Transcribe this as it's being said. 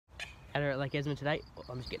Out here at Lake Esmond today. Oh,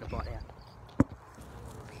 I'm just getting a bite out.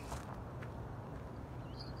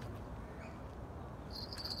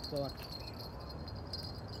 Go on.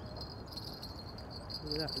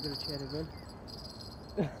 Look at that, we've got a chat everyone.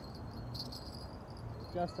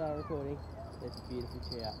 Just started recording. There's a beautiful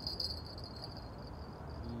trout.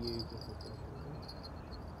 Beautiful fish.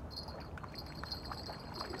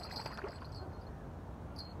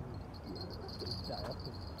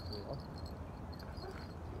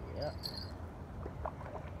 Yeah.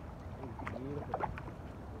 Beautiful.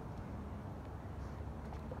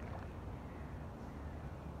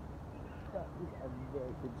 That is a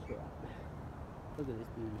very good trout. Look at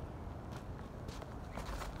this beauty.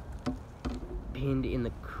 Pinned in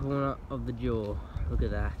the corner of the jaw. Look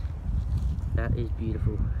at that. That is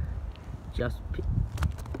beautiful. Just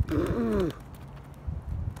I'm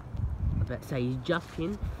about to say he's just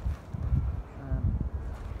pinned.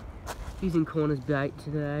 Using Corner's bait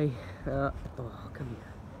today. Oh, come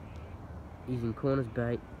here. Using Corner's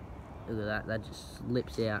bait. Look at that. That just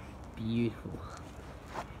slips out. Beautiful.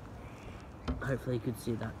 Hopefully you could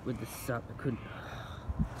see that with the sun. I couldn't.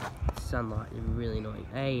 Sunlight is really annoying.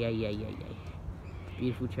 Hey.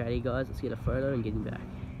 Beautiful chatty, guys. Let's get a photo and get him back.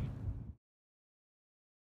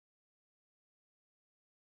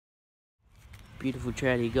 Beautiful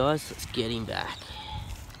chatty, guys. Let's get him back.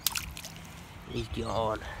 He's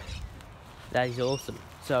gone. That is awesome.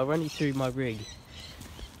 So I'll run you through my rig.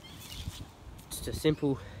 Just a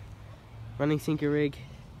simple running sinker rig.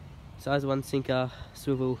 Size 1 sinker,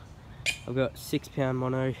 swivel. I've got 6-pound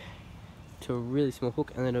mono to a really small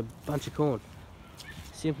hook and then a bunch of corn.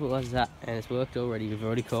 Simple as that, and it's worked already. We've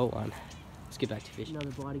already caught one. Let's get back to fishing.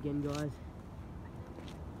 Another bite again, guys.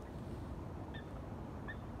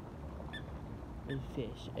 This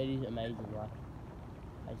fish, it is amazing. Like,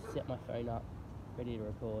 I set my phone up, ready to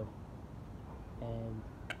record, and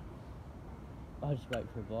I just wait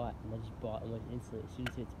for a bite, and I just bite almost instantly as soon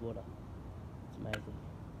as it hits water. It's amazing.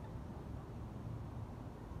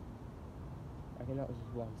 I reckon that was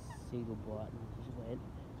just one single bite and it just went.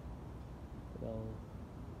 But I'll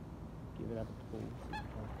give another pull, see if it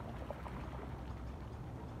comes back.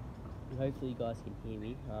 And hopefully you guys can hear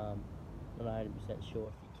me. Not 100% sure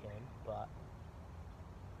if you can, but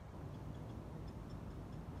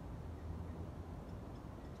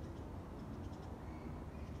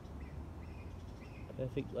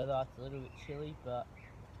perfect weather. It's a little bit chilly, but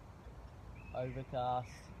overcast.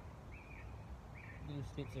 Little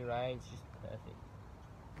spits of rain, it's just perfect.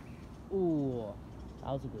 Ooh,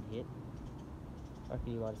 that was a good hit. I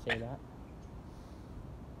reckon you might have seen that.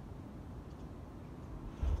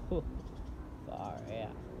 Far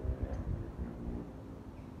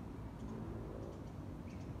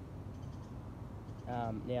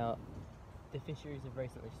out. Now, the fisheries have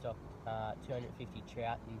recently stocked 250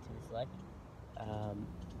 trout into this lake.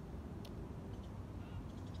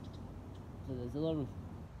 So there's a lot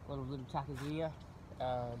of little tackers here.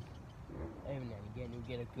 Even now and again you'll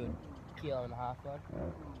get a good 1.5 kilo one,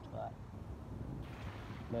 but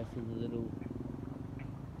most of the little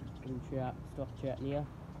trout, stock trout here.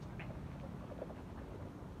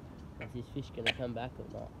 Is this fish going to come back or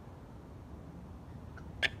not?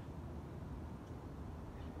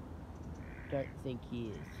 Don't think he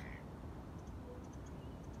is.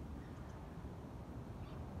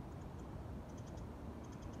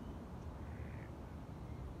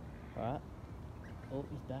 Alright. Oh,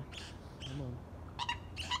 he's back. Come on.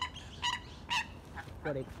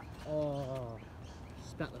 Got him. Oh,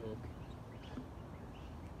 spat the hook.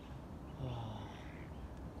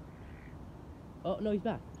 Oh, no, he's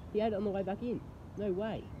back. He ate it on the way back in. No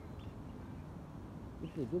way.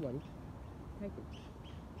 This is a good one. Take it.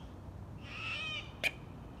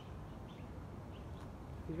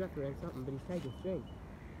 He's wrapped around something, but he's taking string.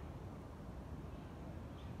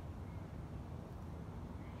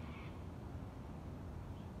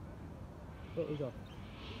 Oh, he's off.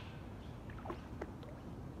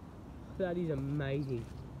 That is amazing.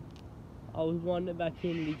 I was wandering back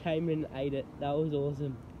in and he came in and ate it. That was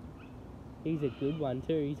awesome. He's a good one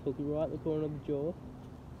too. He's hooked right in the corner of the jaw.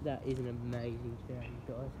 That is an amazing trout,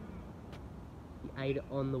 guys. He ate it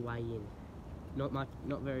on the way in. Not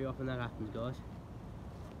very often that happens, guys.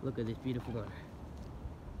 Look at this beautiful one.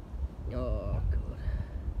 Oh god.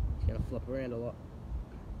 He's gonna flop around a lot.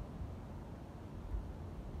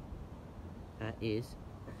 That is.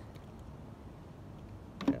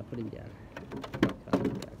 I'll put him down. Cut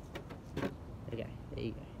him down. Okay, there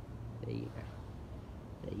you go. There you go.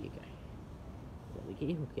 There you go. Let me get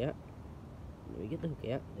your hook out. Let me get the hook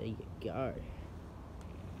out. There you go.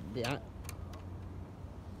 That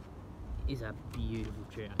is a beautiful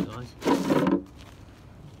trout, guys.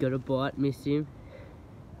 got a bite, missed him,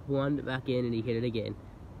 wound it back in and he hit it again.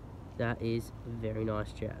 That is a very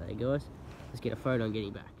nice trout there, guys. Let's get a photo and get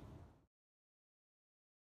him back.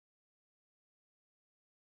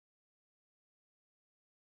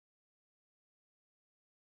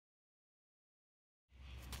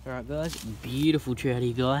 Alright guys, beautiful trout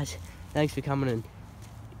here guys. Thanks for coming and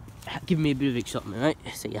giving me a bit of excitement, mate.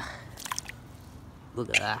 See ya. Look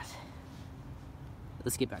at that.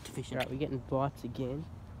 Let's get back to fishing. Alright, we're getting bites again.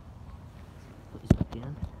 Put this back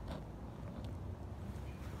down.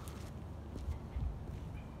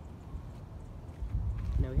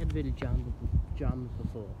 Now we had a bit of drama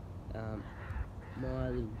before. My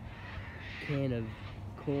little can of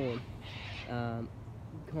corn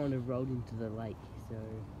kind of rolled into the lake, so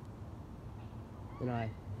then I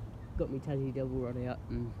got my Tassie double rod out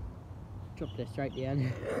and dropped her straight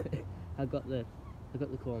down. I got the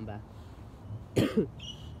corn back, which is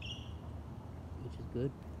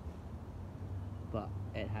good, but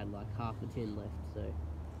it had like half a tin left, so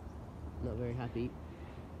not very happy.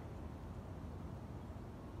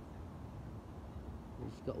 I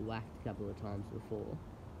just got whacked a couple of times before.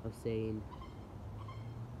 I've seen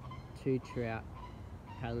 2 trout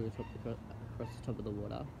paddling across the top of the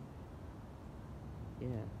water.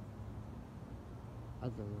 Yeah.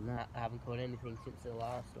 Other than that, I haven't caught anything since the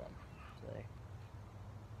last one. So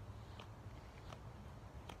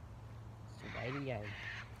it's a waiting game.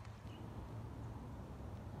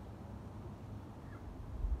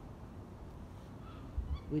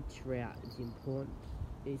 With trout,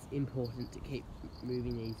 it's important to keep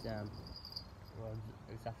moving these rods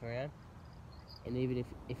and stuff around. And even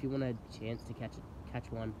if you want a chance to catch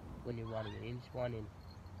one when you're running it in, just one in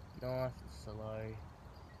nice and slow.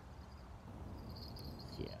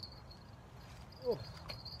 Yeah. Oh.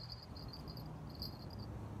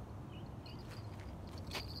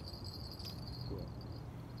 Yeah.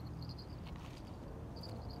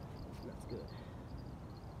 That's good.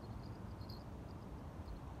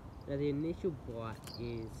 Now the initial bite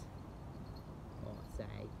is,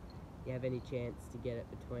 say, you have any chance to get it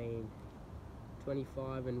between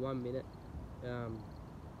 25 and 1 minute from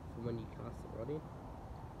when you cast the rod in.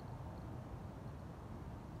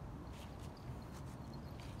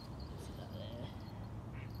 See that there.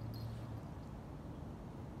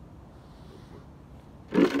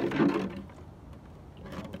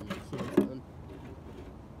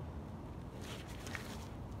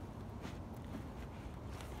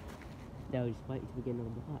 Now we just wait until we get another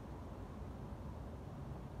bite.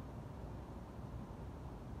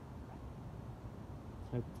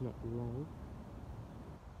 Hope it's not long.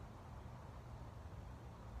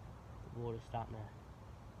 The water's starting to,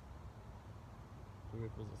 the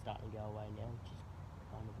ripples are starting to go away now, which is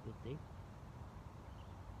kind of a good thing.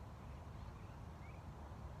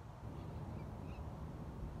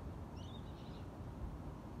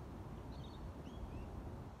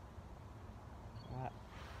 Alright.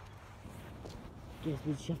 Guess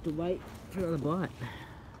we just have to wait for another bite.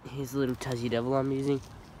 Here's the little Tassie devil I'm using.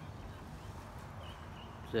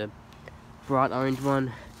 The bright orange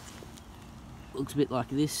one looks a bit like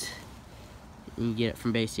this, and you get it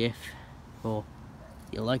from BCF or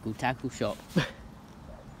your local tackle shop.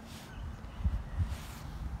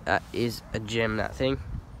 That is a gem, that thing.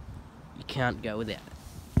 You can't go without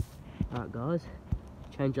it. Alright guys,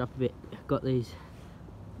 change up a bit. I've got these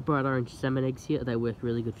bright orange salmon eggs here. They work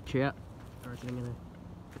really good for trout. I reckon I'm gonna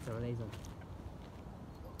put some of these on.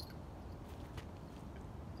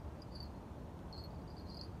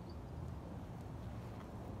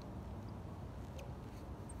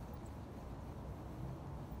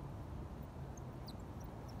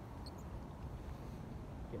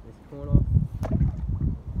 Get this corn off.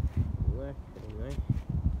 Work, but anyway.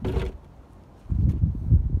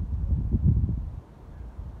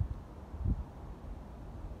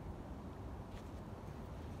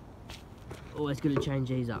 Always got to change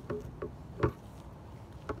these up.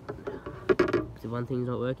 If one thing's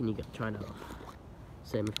not working, you got to try another.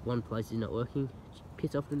 Same if one place is not working, just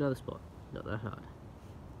piss off to another spot. Not that hard.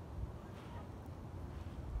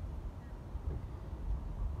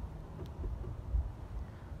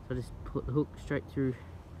 So just put the hook straight through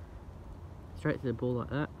the ball like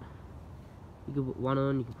that. You can put 1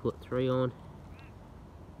 on, you can put 3 on,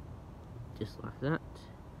 just like that.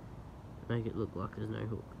 Make it look like there's no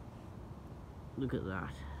hook. Look at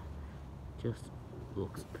that. Just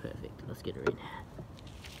looks perfect. Let's get her in.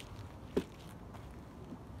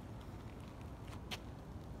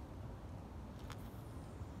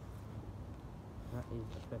 That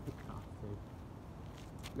is a perfect cast too.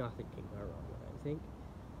 Nothing can go wrong, I don't think.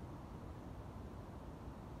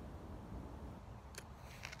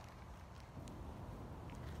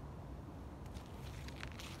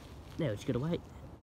 Now we just gotta wait.